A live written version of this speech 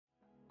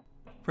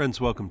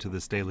Friends, welcome to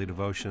this daily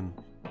devotion.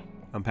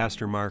 I'm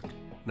Pastor Mark,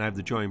 and I have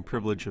the joy and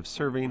privilege of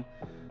serving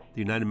the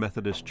United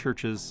Methodist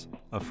Churches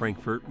of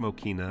Frankfort,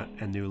 Mokena,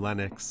 and New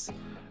Lenox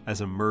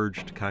as a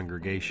merged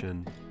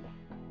congregation,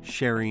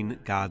 sharing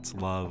God's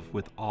love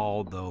with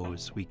all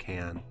those we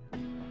can.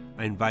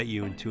 I invite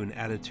you into an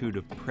attitude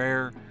of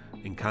prayer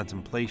and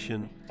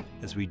contemplation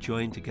as we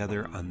join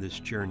together on this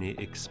journey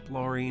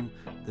exploring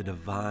the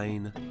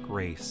divine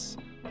grace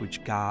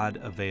which God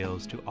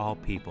avails to all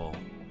people.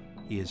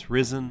 He is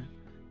risen.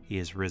 He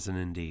is risen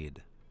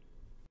indeed.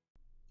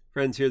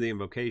 Friends, hear the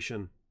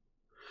invocation.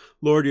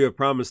 Lord, you have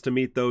promised to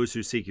meet those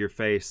who seek your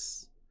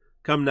face.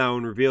 Come now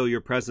and reveal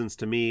your presence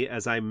to me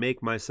as I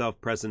make myself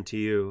present to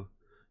you.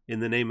 In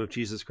the name of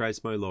Jesus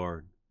Christ, my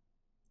Lord.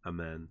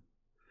 Amen.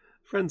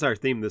 Friends, our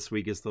theme this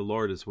week is the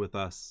Lord is with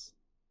us.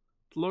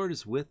 The Lord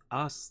is with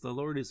us. The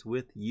Lord is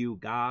with you.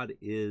 God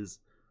is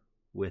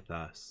with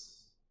us.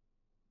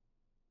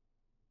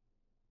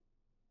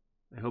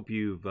 I hope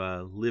you've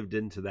lived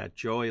into that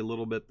joy a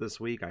little bit this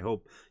week. I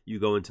hope you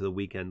go into the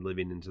weekend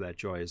living into that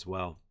joy as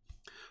well.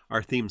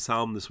 Our theme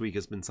psalm this week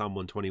has been Psalm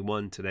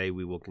 121. Today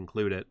we will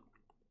conclude it.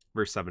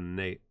 Verse 7 and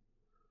 8.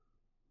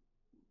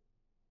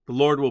 The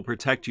Lord will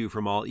protect you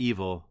from all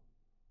evil.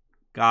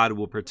 God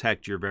will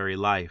protect your very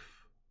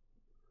life.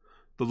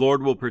 The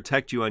Lord will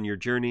protect you on your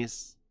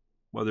journeys,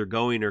 whether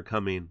going or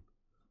coming,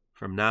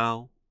 from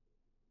now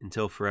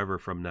until forever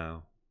from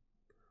now.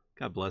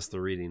 God bless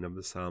the reading of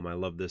the psalm. I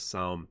love this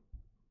psalm.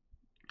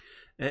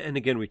 And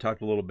again, we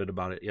talked a little bit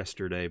about it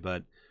yesterday,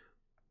 but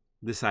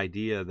this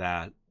idea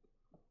that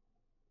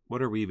what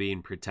are we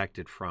being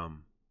protected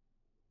from?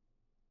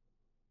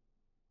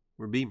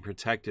 We're being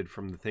protected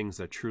from the things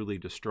that truly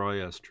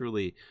destroy us,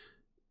 truly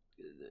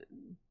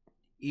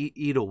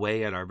eat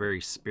away at our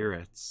very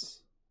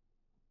spirits.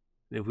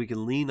 And if we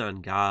can lean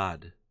on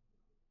God,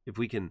 if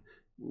we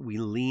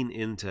lean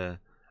into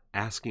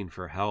asking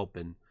for help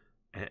and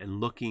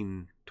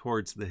looking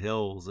towards the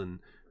hills and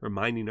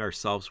reminding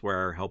ourselves where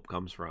our help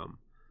comes from,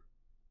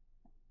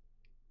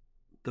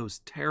 those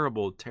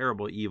terrible,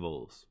 terrible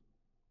evils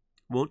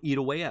won't eat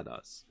away at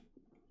us.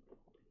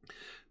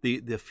 The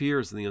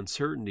fears and the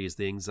uncertainties,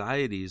 the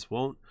anxieties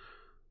won't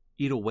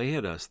eat away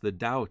at us, the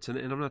doubts. And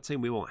I'm not saying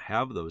we won't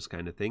have those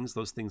kind of things.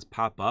 Those things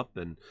pop up,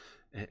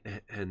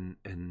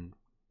 and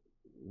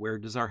where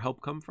does our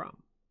help come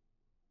from?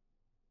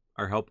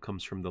 Our help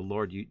comes from the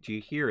Lord. Do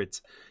you hear?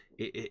 It's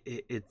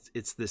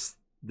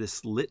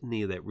this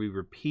litany that we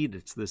repeat.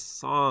 It's this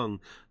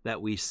song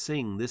that we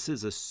sing. This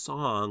is a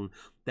song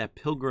that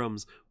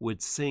pilgrims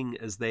would sing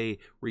as they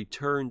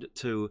returned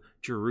to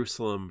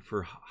Jerusalem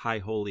for high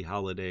holy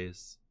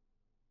holidays.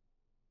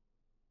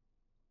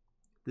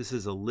 This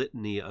is a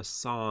litany, a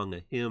song,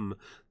 a hymn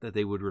that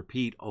they would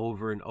repeat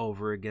over and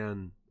over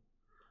again,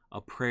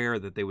 a prayer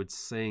that they would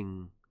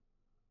sing.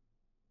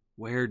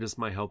 Where does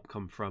my help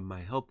come from?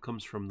 My help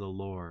comes from the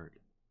Lord.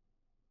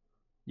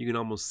 You can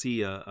almost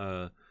see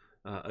a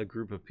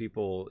group of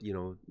people,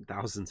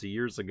 thousands of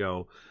years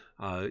ago,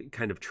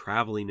 kind of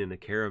traveling in a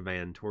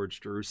caravan towards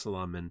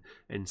Jerusalem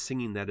and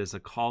singing that as a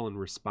call and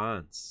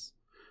response.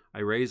 I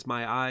raise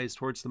my eyes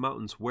towards the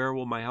mountains. Where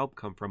will my help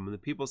come from? And the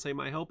people say,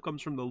 my help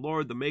comes from the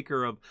Lord, the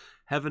maker of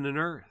heaven and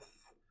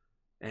earth.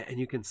 And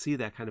you can see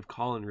that kind of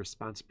call and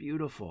response.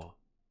 Beautiful.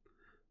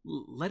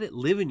 Let it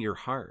live in your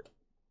heart.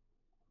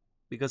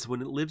 Because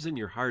when it lives in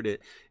your heart,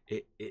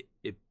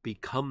 it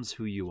becomes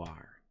who you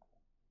are.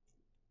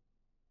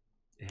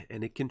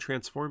 And it can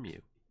transform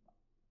you,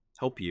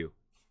 help you,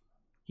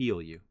 heal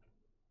you.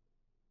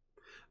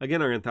 Again,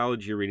 our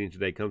anthology reading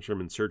today comes from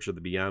In Search of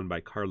the Beyond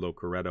by Carlo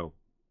Corretto.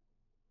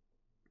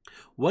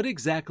 What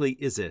exactly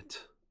is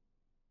it,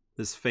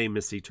 this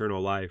famous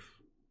eternal life?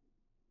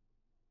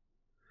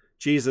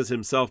 Jesus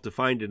himself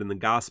defined it in the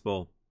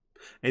gospel.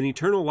 And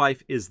eternal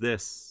life is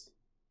this,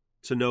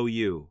 to know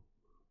you,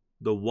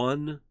 the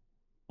one,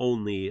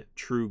 only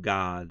true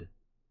God,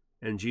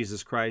 and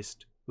Jesus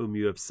Christ, whom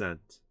you have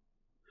sent.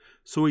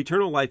 So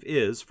eternal life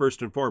is,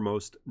 first and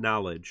foremost,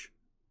 knowledge.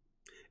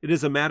 It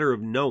is a matter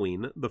of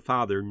knowing the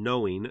Father,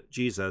 knowing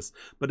Jesus,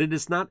 but it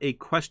is not a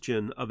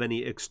question of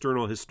any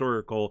external,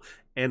 historical,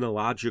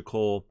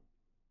 analogical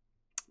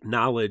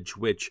knowledge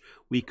which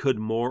we could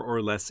more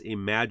or less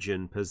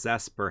imagine,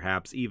 possess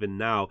perhaps even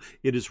now.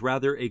 It is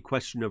rather a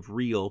question of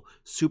real,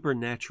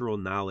 supernatural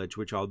knowledge,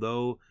 which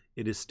although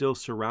it is still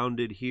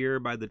surrounded here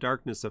by the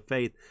darkness of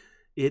faith,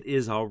 it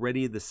is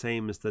already the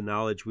same as the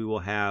knowledge we will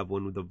have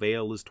when the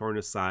veil is torn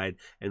aside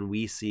and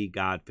we see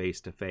God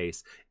face to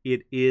face.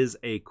 It is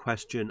a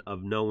question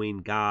of knowing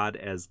God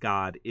as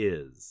God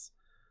is,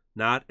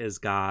 not as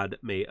God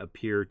may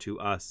appear to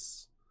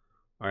us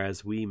or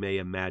as we may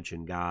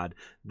imagine God.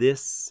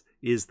 This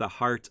is the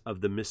heart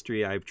of the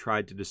mystery I've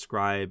tried to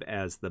describe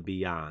as the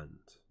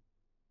beyond,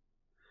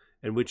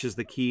 and which is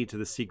the key to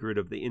the secret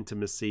of the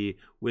intimacy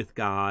with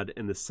God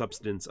and the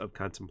substance of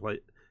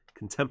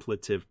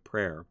contemplative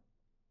prayer.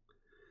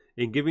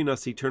 In giving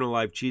us eternal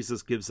life,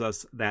 Jesus gives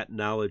us that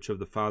knowledge of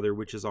the Father,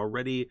 which is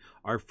already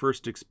our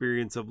first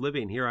experience of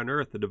living here on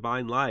earth, the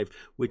divine life,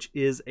 which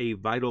is a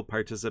vital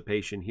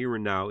participation here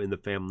and now in the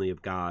family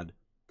of God,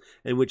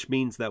 and which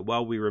means that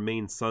while we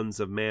remain sons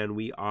of man,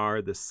 we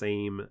are the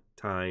same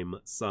time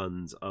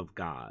sons of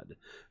God.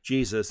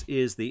 Jesus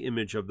is the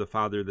image of the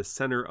Father, the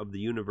center of the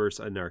universe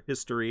and our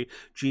history.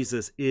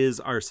 Jesus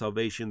is our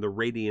salvation, the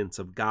radiance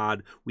of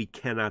God we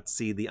cannot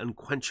see, the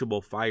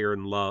unquenchable fire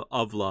and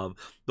of love,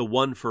 the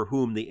one for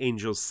whom the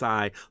angels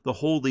sigh, the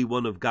Holy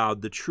One of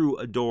God, the true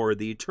adorer,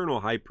 the eternal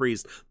high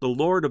priest, the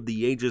Lord of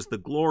the ages, the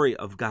glory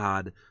of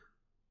God.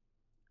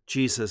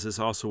 Jesus is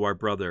also our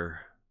brother.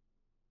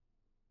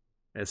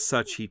 As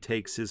such, he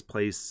takes his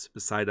place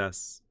beside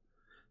us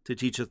to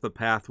teach us the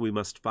path we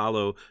must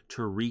follow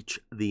to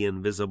reach the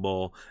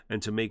invisible and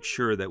to make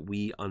sure that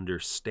we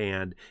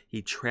understand.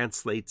 He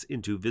translates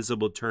into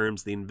visible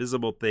terms the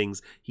invisible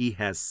things he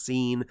has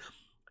seen.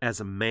 As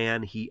a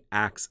man, he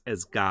acts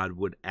as God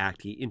would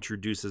act. He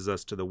introduces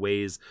us to the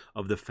ways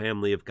of the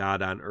family of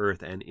God on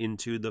earth and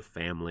into the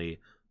family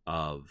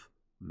of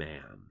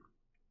man.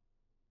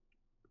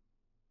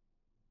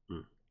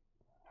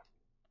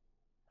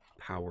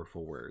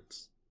 Powerful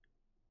words.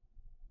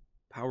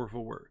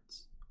 Powerful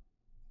words.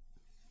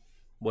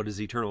 What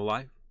is eternal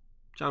life?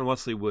 John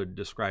Wesley would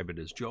describe it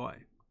as joy.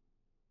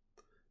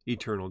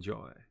 Eternal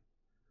joy.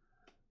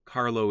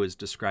 Carlo is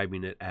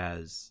describing it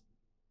as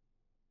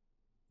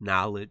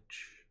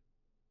knowledge,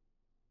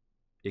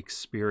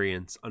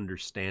 experience,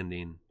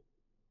 understanding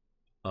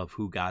of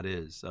who God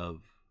is, of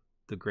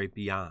the great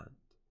beyond,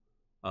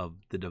 of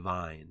the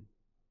divine,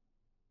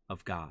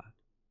 of God.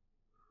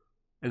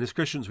 And as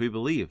Christians, we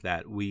believe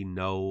that we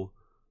know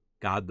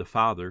God the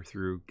Father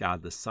through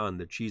God the Son,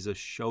 that Jesus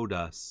showed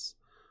us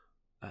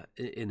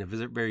in a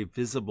very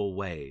visible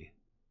way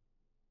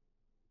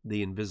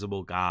the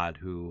invisible God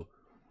who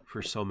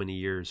for so many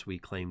years we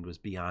claimed was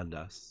beyond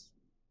us.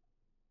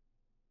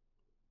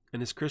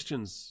 And as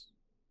Christians,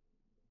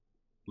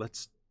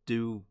 let's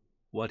do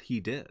what he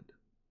did.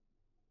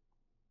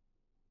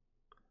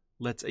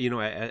 Let's,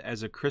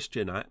 as a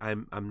Christian,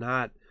 I'm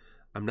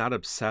not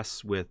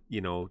obsessed with,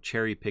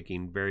 cherry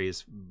picking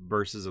various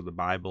verses of the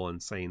Bible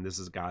and saying this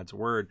is God's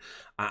word.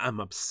 I'm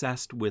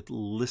obsessed with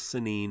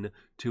listening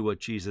to what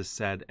Jesus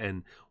said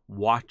and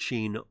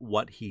watching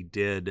what he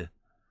did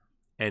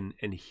and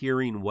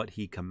hearing what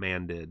he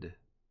commanded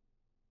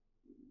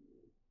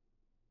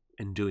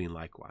and doing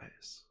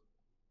likewise.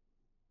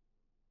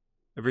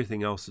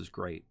 Everything else is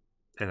great.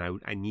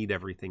 And I need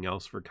everything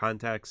else for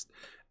context,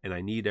 and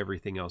I need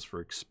everything else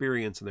for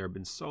experience. And there have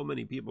been so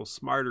many people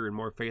smarter and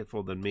more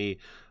faithful than me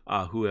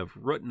who have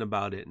written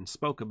about it and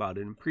spoke about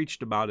it and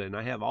preached about it. And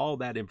I have all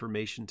that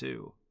information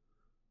too.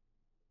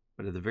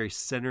 But at the very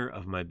center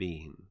of my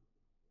being,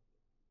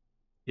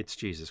 it's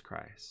Jesus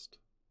Christ.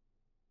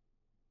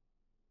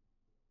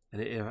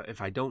 And if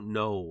I don't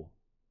know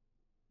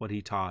what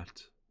he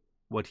taught,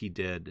 what he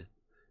did,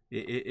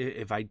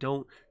 if I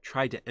don't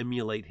try to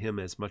emulate him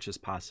as much as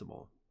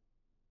possible,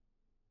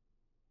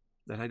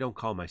 then I don't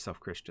call myself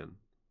Christian.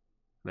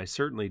 And I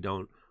certainly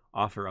don't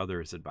offer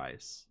others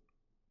advice.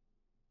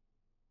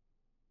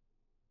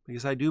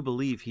 Because I do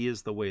believe he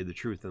is the way, the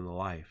truth, and the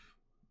life.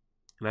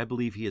 And I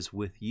believe he is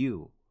with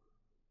you,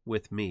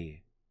 with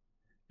me.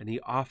 And he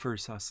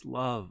offers us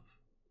love,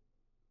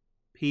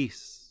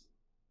 peace,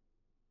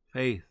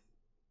 faith,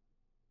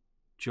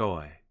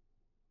 joy.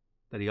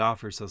 That he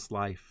offers us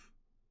life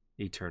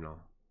eternal.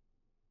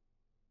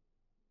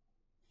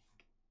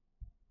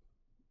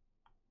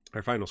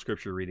 Our final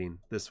scripture reading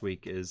this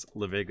week is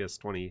Leviticus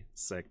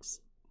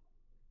 26,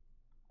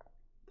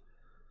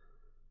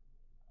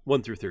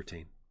 1 through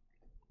 13.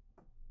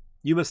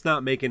 You must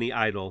not make any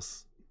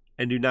idols,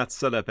 and do not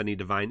set up any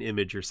divine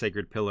image or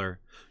sacred pillar.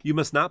 You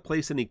must not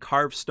place any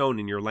carved stone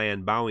in your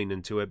land, bowing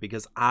into it,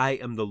 because I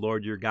am the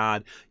Lord your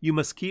God. You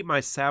must keep my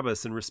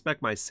Sabbaths and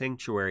respect my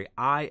sanctuary.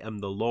 I am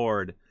the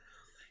Lord.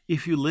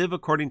 If you live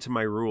according to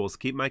my rules,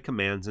 keep my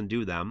commands and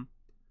do them,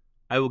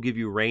 I will give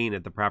you rain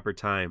at the proper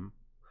time.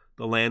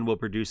 The land will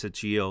produce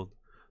its yield.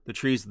 The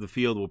trees of the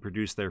field will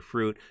produce their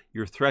fruit.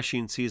 Your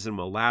threshing season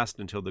will last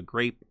until the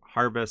grape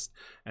harvest,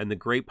 and the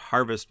grape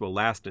harvest will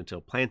last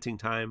until planting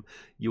time.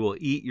 You will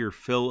eat your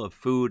fill of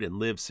food and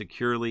live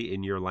securely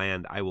in your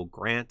land. I will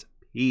grant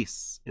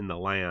peace in the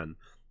land,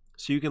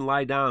 so you can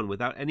lie down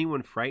without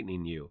anyone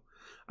frightening you.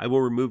 I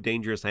will remove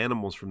dangerous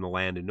animals from the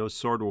land, and no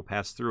sword will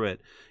pass through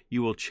it.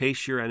 You will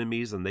chase your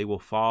enemies, and they will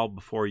fall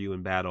before you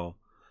in battle.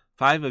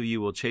 5 of you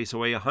will chase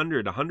away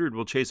 100, 100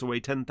 will chase away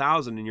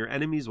 10,000, and your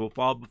enemies will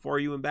fall before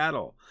you in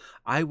battle.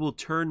 I will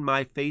turn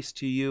my face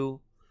to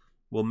you,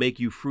 will make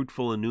you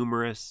fruitful and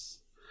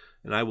numerous,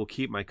 and I will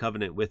keep my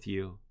covenant with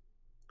you.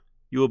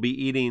 You will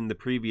be eating the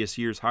previous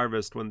year's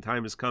harvest when the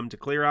time has come to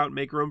clear out and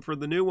make room for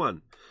the new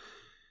one.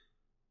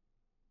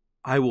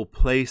 I will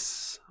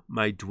place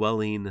my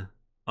dwelling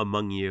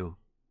among you.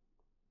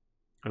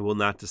 I will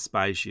not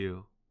despise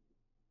you.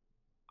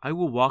 I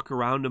will walk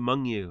around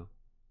among you.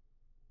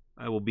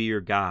 I will be your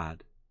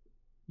God.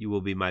 You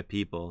will be my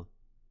people.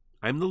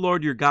 I am the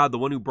Lord your God, the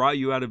one who brought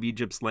you out of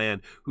Egypt's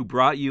land, who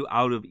brought you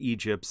out of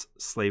Egypt's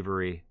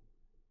slavery.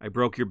 I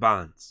broke your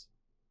bonds,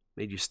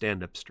 made you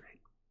stand up straight.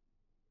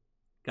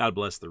 God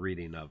bless the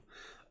reading of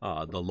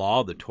the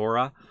law, the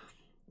Torah,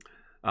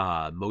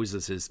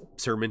 Moses'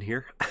 sermon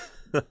here.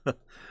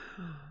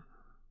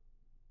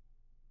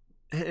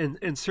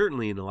 And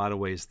certainly in a lot of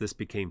ways this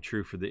became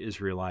true for the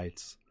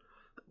Israelites.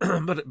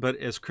 but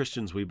as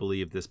Christians, we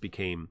believe this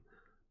became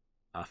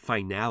a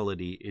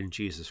finality in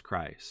Jesus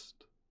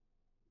Christ.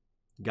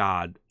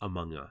 God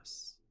among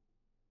us.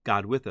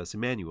 God with us.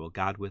 Emmanuel,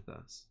 God with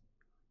us.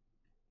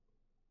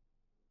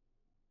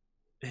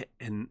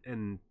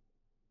 And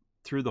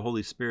through the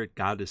Holy Spirit,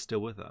 God is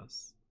still with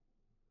us.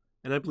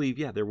 And I believe,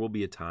 there will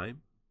be a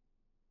time.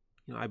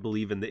 I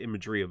believe in the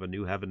imagery of a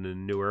new heaven and a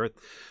new earth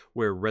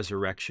where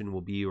resurrection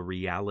will be a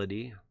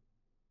reality,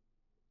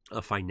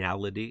 a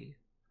finality.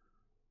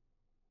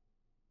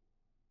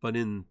 But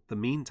in the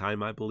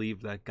meantime, I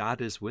believe that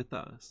God is with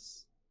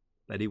us,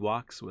 that he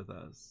walks with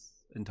us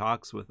and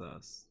talks with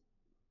us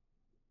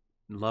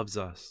and loves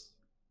us.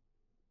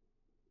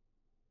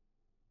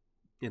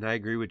 And I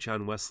agree with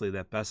John Wesley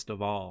that best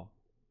of all,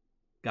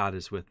 God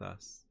is with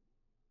us.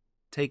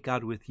 Take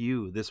God with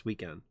you this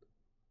weekend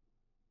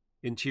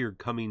into your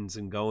comings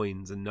and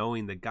goings, and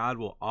knowing that God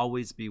will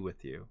always be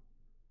with you.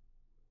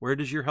 Where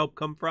does your help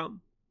come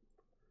from?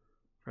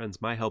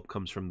 Friends, my help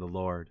comes from the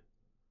Lord,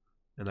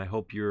 and I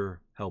hope your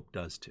help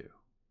does too.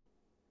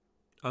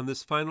 On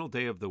this final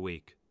day of the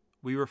week,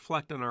 we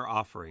reflect on our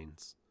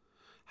offerings,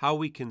 how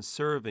we can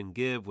serve and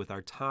give with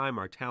our time,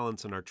 our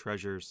talents, and our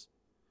treasures,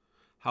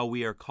 how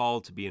we are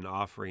called to be an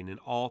offering in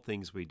all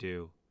things we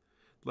do.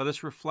 Let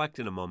us reflect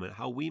in a moment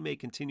how we may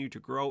continue to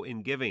grow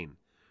in giving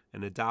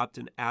and adopt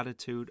an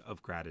attitude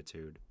of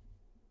gratitude.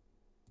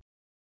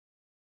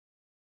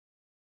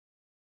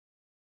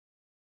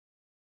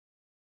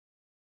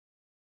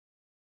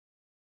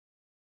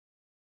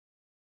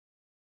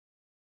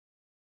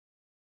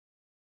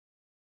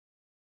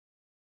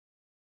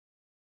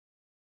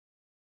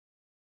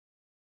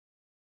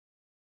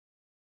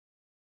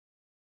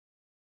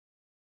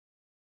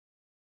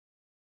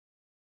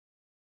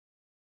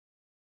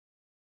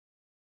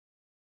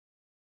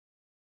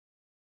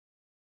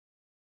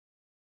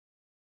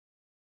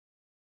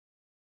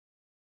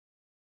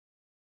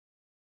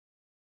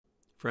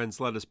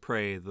 Friends, let us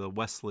pray the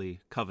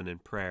Wesley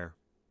Covenant Prayer.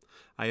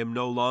 I am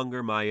no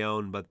longer my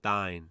own, but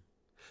thine.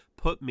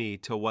 Put me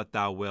to what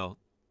thou wilt.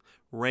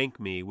 Rank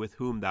me with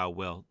whom thou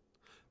wilt.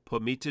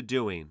 Put me to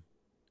doing.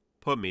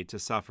 Put me to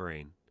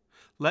suffering.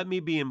 Let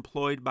me be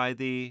employed by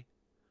thee,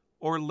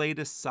 or laid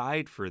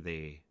aside for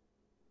thee.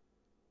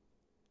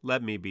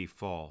 Let me be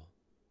full.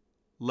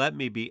 Let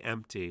me be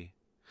empty.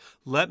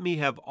 Let me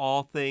have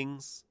all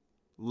things.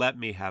 Let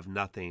me have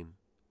nothing.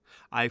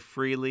 I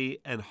freely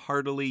and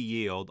heartily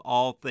yield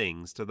all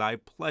things to thy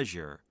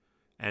pleasure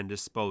and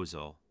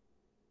disposal.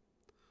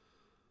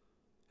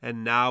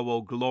 And now,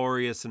 O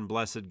glorious and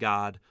blessed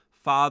God,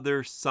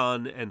 Father,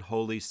 Son, and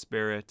Holy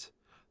Spirit,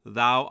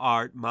 thou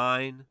art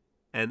mine,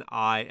 and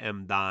I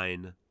am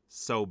thine,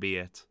 so be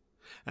it.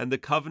 And the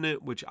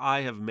covenant which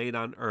I have made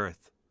on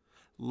earth,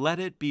 let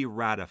it be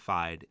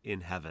ratified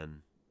in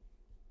heaven.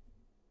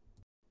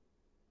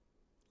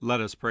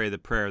 Let us pray the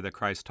prayer that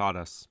Christ taught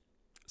us,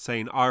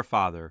 saying, Our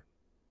Father,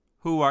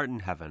 who art in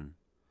heaven,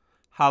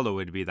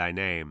 hallowed be thy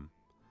name.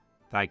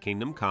 Thy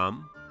kingdom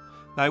come,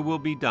 thy will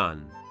be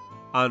done,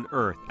 on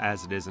earth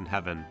as it is in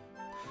heaven.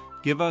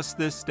 Give us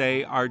this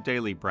day our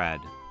daily bread,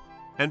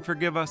 and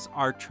forgive us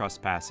our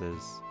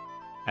trespasses,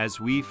 as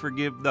we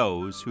forgive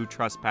those who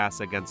trespass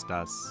against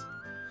us.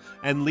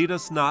 And lead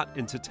us not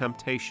into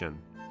temptation,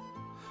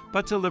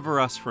 but deliver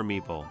us from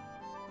evil.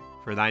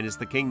 For thine is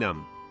the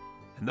kingdom,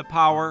 and the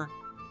power,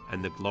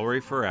 and the glory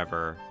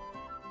forever.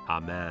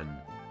 Amen.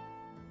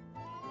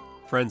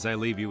 Friends, I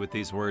leave you with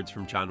these words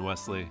from John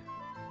Wesley.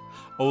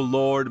 O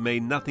Lord, may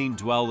nothing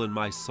dwell in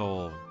my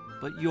soul,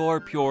 but your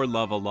pure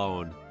love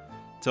alone,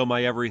 till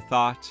my every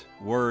thought,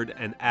 word,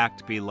 and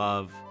act be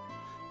love.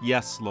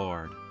 Yes,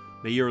 Lord,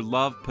 may your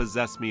love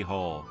possess me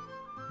whole.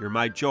 You're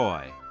my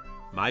joy,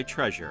 my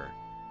treasure,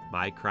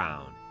 my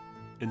crown.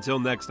 Until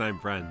next time,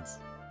 friends,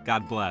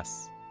 God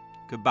bless.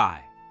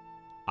 Goodbye.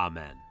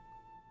 Amen.